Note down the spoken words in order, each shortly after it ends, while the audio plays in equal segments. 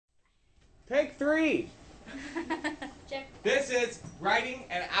Take 3. Check. This is writing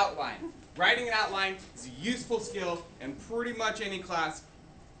an outline. Writing an outline is a useful skill in pretty much any class.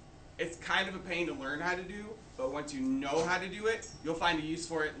 It's kind of a pain to learn how to do, but once you know how to do it, you'll find a use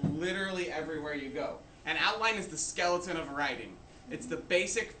for it literally everywhere you go. An outline is the skeleton of writing. It's the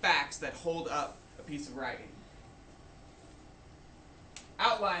basic facts that hold up a piece of writing.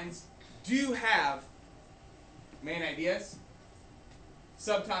 Outlines do have main ideas,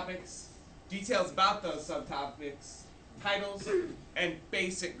 subtopics, details about those subtopics, titles, and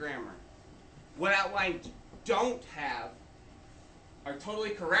basic grammar. What outlines don't have are totally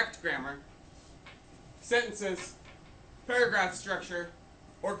correct grammar, sentences, paragraph structure,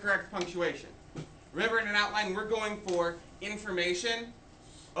 or correct punctuation. Remember, in an outline, we're going for information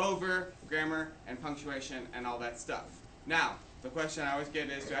over grammar and punctuation and all that stuff. Now, the question I always get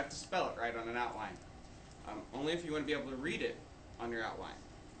is, do I have to spell it right on an outline? Only if you want to be able to read it on your outline.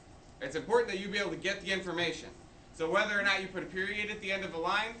 It's important that you be able to get the information. So whether or not you put a period at the end of a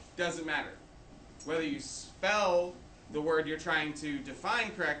line doesn't matter. Whether you spell the word you're trying to define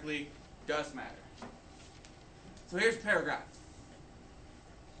correctly does matter. So here's a paragraph.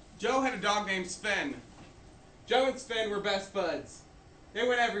 Joe had a dog named Sven. Joe and Sven were best buds. They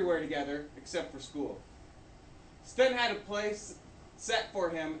went everywhere together, except for school. Sven had a place set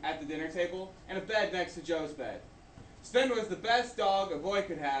for him at the dinner table and a bed next to Joe's bed. Sven was the best dog a boy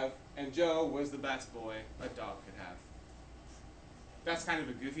could have, and Joe was the best boy a dog could have. That's kind of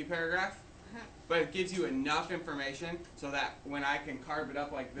a goofy paragraph, but it gives you enough information so that when I can carve it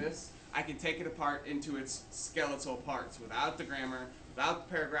up like this, I can take it apart into its skeletal parts without the grammar, without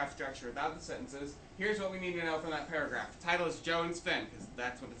the paragraph structure, without the sentences. Here's what we need to know from that paragraph. The title is Joe and Sven, because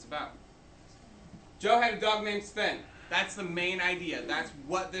that's what it's about. Joe had a dog named Sven. That's the main idea. That's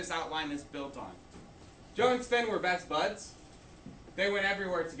what this outline is built on. Joe and Sven were best buds. They went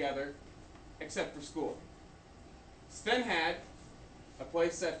everywhere together, except for school. Sven had a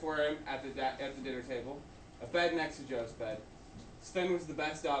place set for him at the dinner table, a bed next to Joe's bed. Sven was the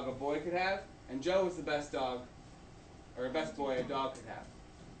best dog a boy could have, and Joe was the best dog, or the best boy a dog could have.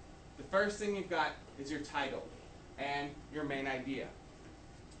 The first thing you've got is your title and your main idea.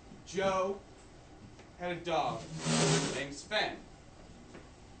 Joe had a dog named Sven.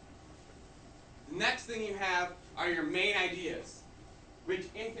 The next thing you have are your main ideas, which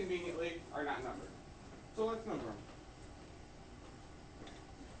inconveniently are not numbered. So let's number them.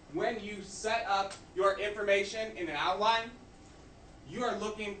 When you set up your information in an outline, you are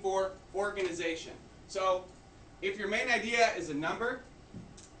looking for organization. So if your main idea is a number,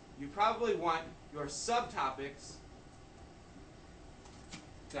 you probably want your subtopics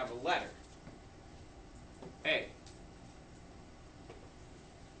to have a letter. A.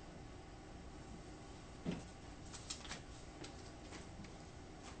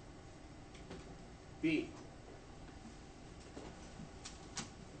 B.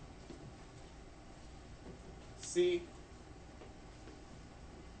 C.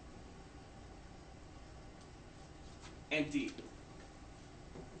 And D.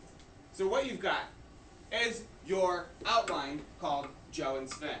 So what you've got is your outline called Joe and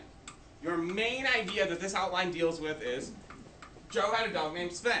Sven. Your main idea that this outline deals with is Joe had a dog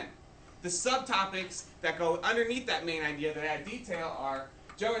named Sven. The subtopics that go underneath that main idea that add detail are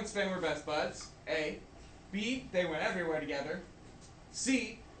Joe and Sven were best buds, A. B, they went everywhere together.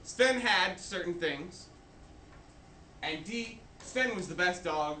 C, Sven had certain things. And D, Sven was the best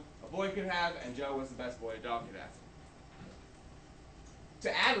dog a boy could have, and Joe was the best boy a dog could have.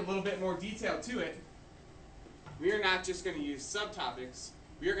 To add a little bit more detail to it, we are not just going to use subtopics,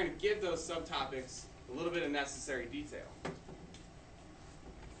 we are going to give those subtopics a little bit of necessary detail.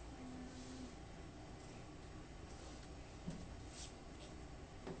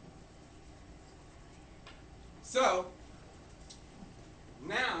 So,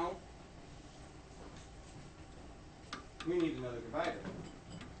 now, we need another divider.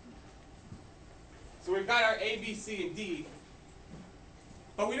 So we've got our A, B, C, and D,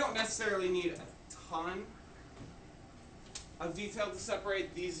 but we don't necessarily need a ton of detail to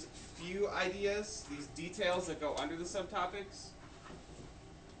separate these few ideas, these details that go under the subtopics.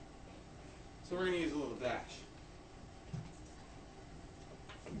 So we're going to use a little dash.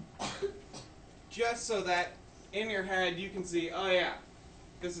 Just so that in your head you can see, oh yeah,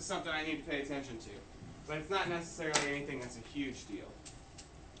 this is something I need to pay attention to. But it's not necessarily anything that's a huge deal.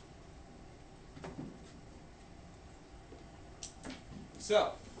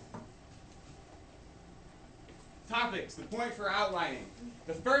 So, topics, the point for outlining.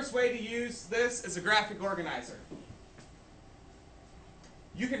 The first way to use this is a graphic organizer.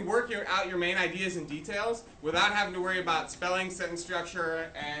 you can work out your main ideas and details without having to worry about spelling, sentence structure,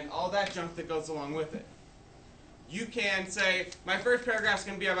 and all that junk that goes along with it. You can say, my first paragraph is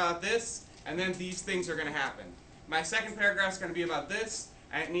going to be about this, and then these things are going to happen. My second paragraph is going to be about this,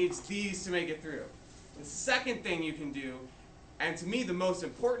 and it needs these to make it through. The second thing you can do, and to me the most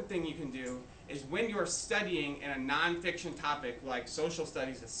important thing you can do, is when you're studying in a nonfiction topic like social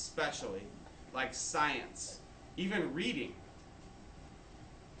studies especially, like science, even reading,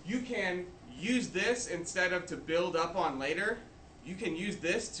 you can use this instead of to build up on later. You can use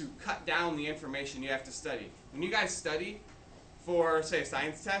this to cut down the information you have to study. When you guys study for, say, a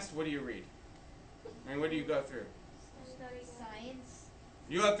science test, what do you read? I mean, what do you go through? Study science.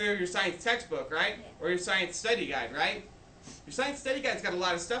 You go through your science textbook, right? Yeah. Or your science study guide, right? Your science study guide's got a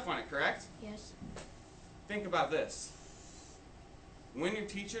lot of stuff on it, correct? Yes. Think about this. When your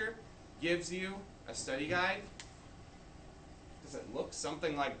teacher gives you a study guide, does it look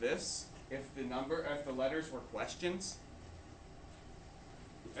something like this if the letters were questions?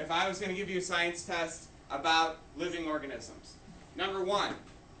 If I was going to give you a science test about living organisms. Number 1,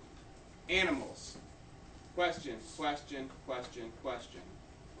 animals. Question, question, question, question.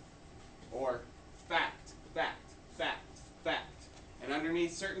 Or fact, fact, fact, fact. And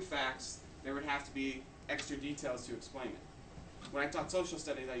underneath certain facts, there would have to be extra details to explain it. When I taught social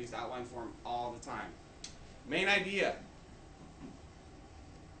studies, I used outline form all the time. Main idea.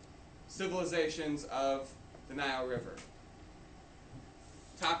 Civilizations of the Nile River.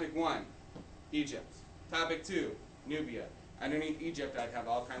 Topic 1, Egypt. Topic 2, Nubia. Underneath Egypt, I'd have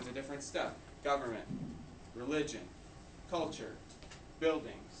all kinds of different stuff. Government, religion, culture,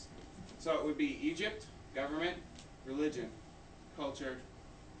 buildings. So it would be Egypt, government, religion, culture,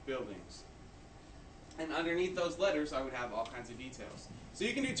 buildings. And underneath those letters, I would have all kinds of details. So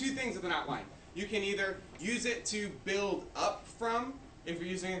you can do two things with an outline. You can either use it to build up from, if you're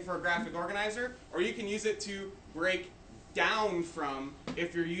using it for a graphic organizer, or you can use it to break down from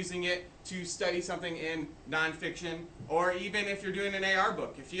if you're using it to study something in nonfiction, or even if you're doing an AR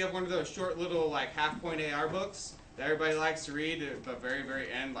book. If you have one of those short little like half-point AR books that everybody likes to read at the very, very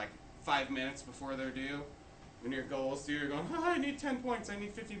end, like 5 minutes before they're due, when your goal's due, you're going, oh, I need 10 points, I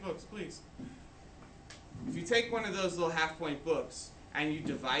need 50 books, please. If you take one of those little half-point books and you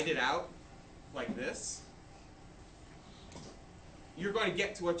divide it out like this, you're going to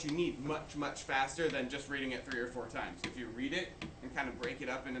get to what you need much, much faster than just reading it 3 or 4 times. If you read it and kind of break it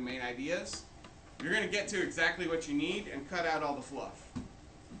up into main ideas, you're going to get to exactly what you need and cut out all the fluff.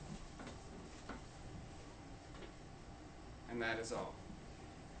 And that is all.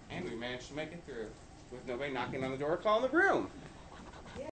 And we managed to make it through with nobody knocking on the door or calling the room.